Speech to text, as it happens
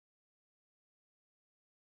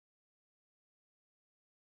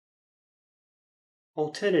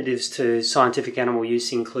Alternatives to scientific animal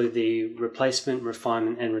use include the replacement,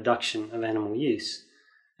 refinement and reduction of animal use.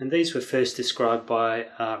 And these were first described by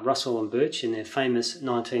Russell and Birch in their famous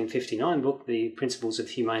 1959 book, The Principles of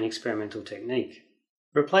Humane Experimental Technique.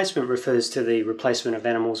 Replacement refers to the replacement of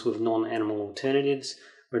animals with non-animal alternatives.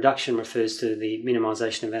 Reduction refers to the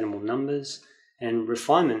minimisation of animal numbers. And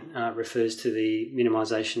refinement refers to the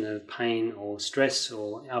minimisation of pain or stress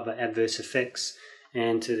or other adverse effects,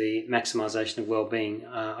 and to the maximisation of well-being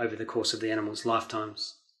over the course of the animal's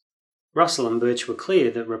lifetimes. Russell and Birch were clear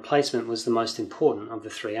that replacement was the most important of the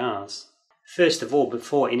 3 R's. First of all,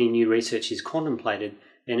 before any new research is contemplated,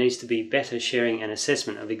 there needs to be better sharing and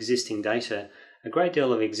assessment of existing data. A great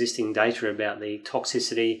deal of existing data about the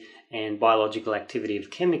toxicity and biological activity of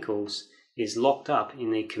chemicals is locked up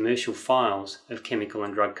in the commercial files of chemical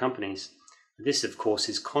and drug companies. This, of course,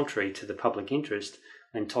 is contrary to the public interest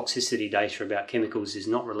when toxicity data about chemicals is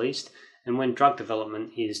not released and when drug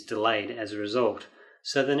development is delayed as a result.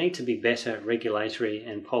 So there need to be better regulatory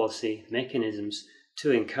and policy mechanisms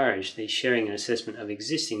to encourage the sharing and assessment of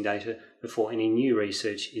existing data before any new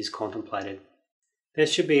research is contemplated. There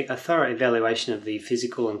should be a thorough evaluation of the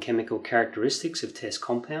physical and chemical characteristics of test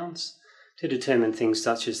compounds to determine things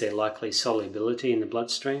such as their likely solubility in the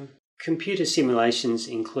bloodstream. Computer simulations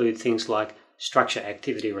include things like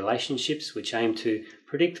structure-activity relationships, which aim to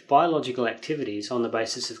predict biological activities on the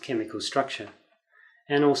basis of chemical structure,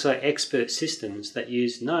 and also expert systems that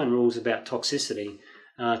use known rules about toxicity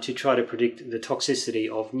to try to predict the toxicity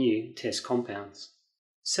of new test compounds.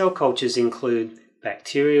 Cell cultures include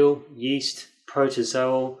bacterial, yeast,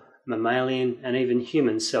 protozoal, mammalian, and even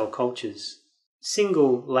human cell cultures.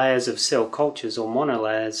 Single layers of cell cultures, or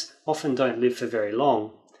monolayers, often don't live for very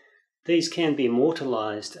long. These can be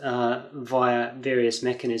immortalized via various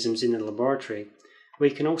mechanisms in the laboratory. We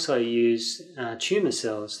can also use tumour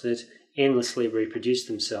cells that endlessly reproduce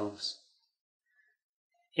themselves.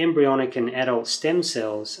 Embryonic and adult stem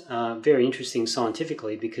cells are very interesting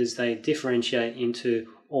scientifically because they differentiate into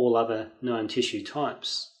all other known tissue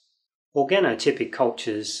types. Organotypic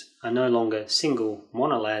cultures are no longer single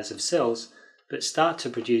monolayers of cells, but start to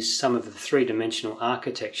produce some of the three-dimensional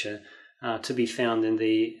architecture to be found in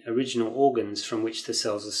the original organs from which the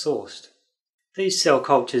cells are sourced. These cell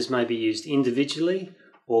cultures may be used individually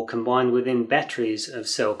or combined within batteries of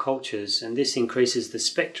cell cultures, and this increases the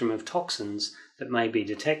spectrum of toxins that may be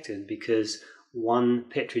detected because one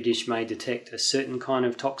petri dish may detect a certain kind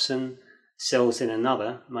of toxin, cells in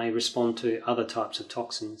another may respond to other types of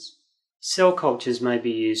toxins. Cell cultures may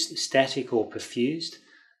be used static or perfused.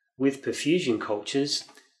 With perfusion cultures,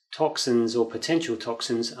 toxins or potential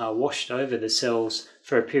toxins are washed over the cells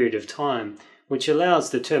for a period of time, which allows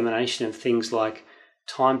determination of things like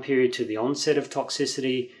time period to the onset of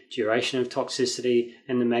toxicity, duration of toxicity,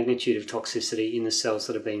 and the magnitude of toxicity in the cells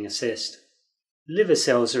that are being assessed. Liver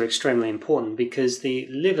cells are extremely important because the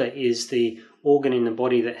liver is the organ in the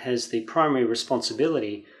body that has the primary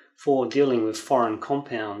responsibility for dealing with foreign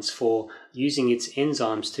compounds, for using its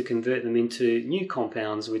enzymes to convert them into new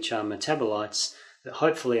compounds which are metabolites that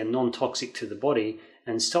hopefully are non-toxic to the body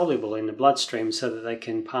and soluble in the bloodstream so that they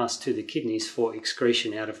can pass to the kidneys for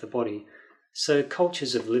excretion out of the body. So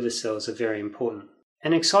cultures of liver cells are very important.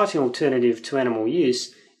 An exciting alternative to animal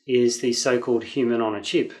use is the so-called human on a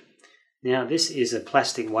chip. Now this is a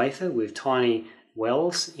plastic wafer with tiny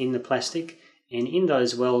wells in the plastic, and in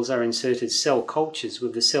those wells are inserted cell cultures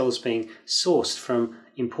with the cells being sourced from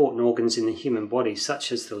important organs in the human body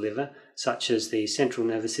such as the liver, such as the central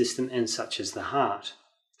nervous system and such as the heart.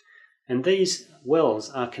 And these wells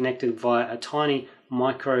are connected via a tiny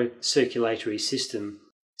microcirculatory system.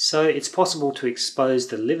 So it's possible to expose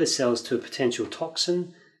the liver cells to a potential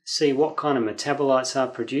toxin, see what kind of metabolites are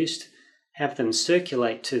produced, have them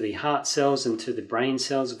circulate to the heart cells and to the brain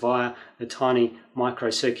cells via the tiny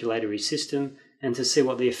microcirculatory system, and to see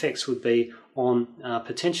what the effects would be on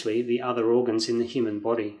potentially the other organs in the human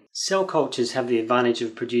body. Cell cultures have the advantage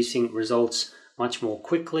of producing results much more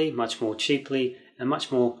quickly, much more cheaply, and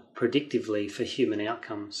much more predictively for human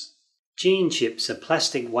outcomes. Gene chips are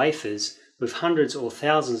plastic wafers with hundreds or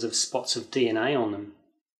thousands of spots of DNA on them.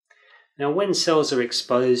 Now, when cells are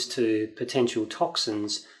exposed to potential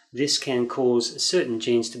toxins, this can cause certain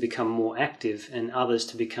genes to become more active and others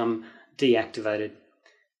to become deactivated.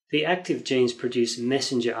 The active genes produce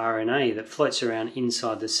messenger RNA that floats around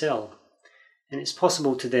inside the cell, and it's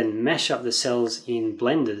possible to then mash up the cells in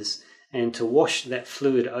blenders and to wash that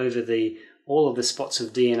fluid over all of the spots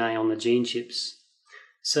of DNA on the gene chips.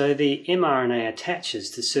 So the mRNA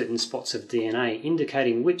attaches to certain spots of DNA,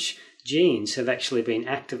 indicating which genes have actually been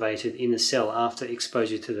activated in the cell after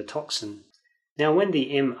exposure to the toxin. Now, when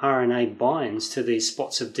the mRNA binds to these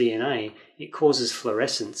spots of DNA, it causes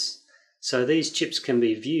fluorescence. So these chips can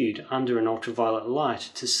be viewed under an ultraviolet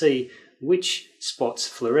light to see which spots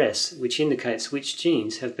fluoresce, which indicates which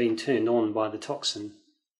genes have been turned on by the toxin.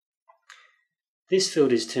 This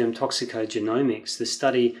field is termed toxicogenomics, the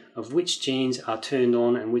study of which genes are turned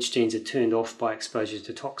on and which genes are turned off by exposure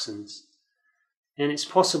to toxins. And it's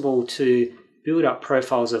possible to build up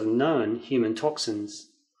profiles of known human toxins,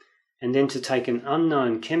 and then to take an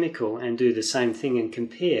unknown chemical and do the same thing and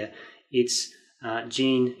compare its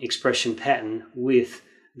gene expression pattern with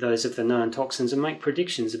those of the known toxins and make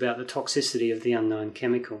predictions about the toxicity of the unknown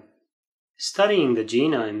chemical. Studying the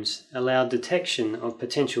genomes allowed detection of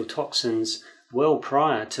potential toxins well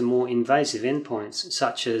prior to more invasive endpoints,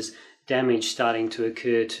 such as damage starting to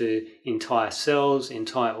occur to entire cells,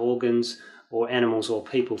 entire organs, or animals or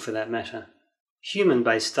people for that matter.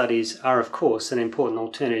 Human-based studies are, of course, an important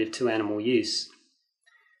alternative to animal use.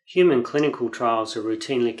 Human clinical trials are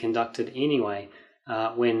routinely conducted anyway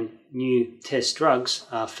when new test drugs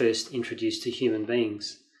are first introduced to human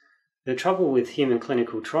beings. The trouble with human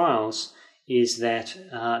clinical trials is that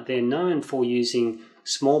they're known for using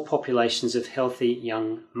small populations of healthy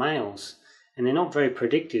young males, and they're not very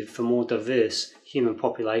predictive for more diverse human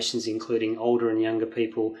populations, including older and younger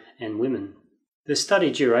people and women. The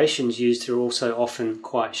study durations used are also often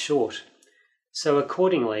quite short, so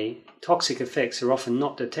accordingly, toxic effects are often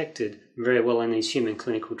not detected very well in these human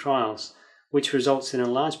clinical trials, which results in a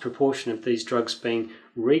large proportion of these drugs being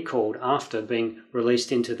recalled after being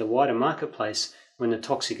released into the wider marketplace when the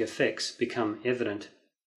toxic effects become evident.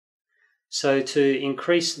 So to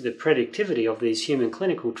increase the predictivity of these human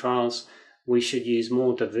clinical trials, we should use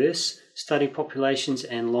more diverse study populations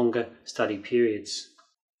and longer study periods.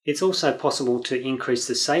 It's also possible to increase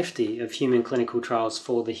the safety of human clinical trials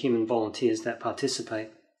for the human volunteers that participate.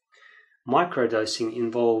 Microdosing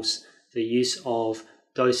involves the use of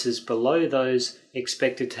doses below those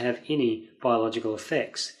expected to have any biological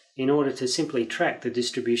effects in order to simply track the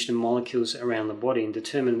distribution of molecules around the body and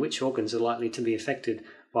determine which organs are likely to be affected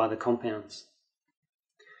by the compounds.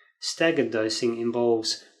 Staggered dosing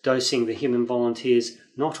involves dosing the human volunteers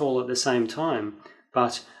not all at the same time,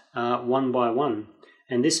 but one by one.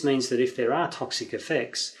 And this means that if there are toxic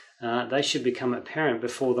effects, they should become apparent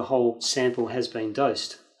before the whole sample has been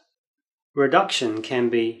dosed. Reduction can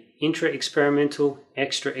be intra-experimental,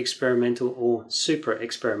 extra-experimental, or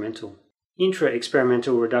supra-experimental.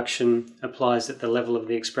 Intra-experimental reduction applies at the level of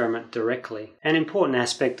the experiment directly. An important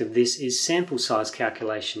aspect of this is sample size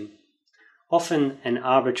calculation. Often an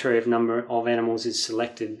arbitrary number of animals is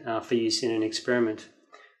selected for use in an experiment,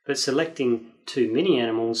 but selecting too many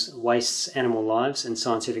animals wastes animal lives and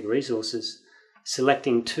scientific resources.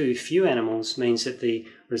 Selecting too few animals means that the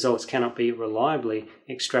results cannot be reliably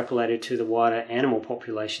extrapolated to the wider animal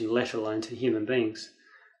population, let alone to human beings.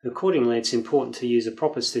 Accordingly, it's important to use a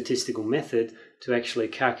proper statistical method to actually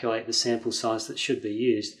calculate the sample size that should be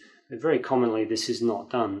used, but very commonly this is not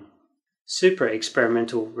done.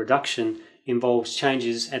 Supra-experimental reduction involves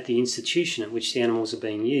changes at the institution at which the animals are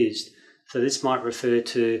being used. So this might refer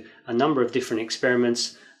to a number of different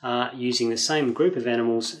experiments using the same group of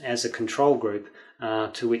animals as a control group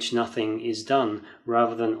to which nothing is done,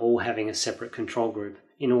 rather than all having a separate control group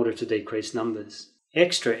in order to decrease numbers.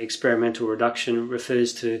 Extra experimental reduction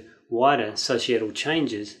refers to wider societal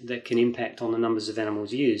changes that can impact on the numbers of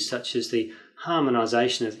animals used, such as the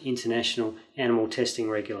harmonisation of international animal testing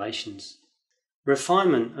regulations.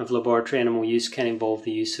 Refinement of laboratory animal use can involve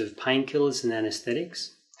the use of painkillers and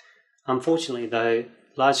anaesthetics. Unfortunately, though,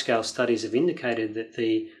 large-scale studies have indicated that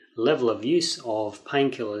the level of use of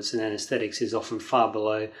painkillers and anaesthetics is often far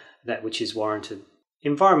below that which is warranted.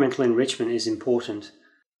 Environmental enrichment is important.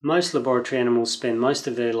 Most laboratory animals spend most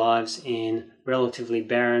of their lives in relatively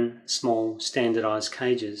barren, small, standardised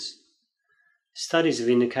cages. Studies have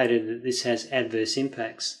indicated that this has adverse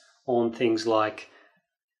impacts on things like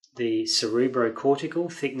the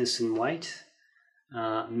cerebrocortical thickness and weight,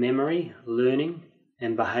 memory, learning,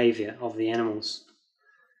 and behaviour of the animals.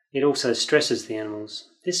 It also stresses the animals.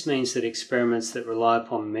 This means that experiments that rely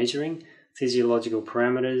upon measuring physiological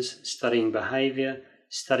parameters, studying behaviour,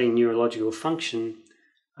 studying neurological function,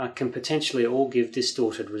 can potentially all give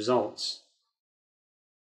distorted results.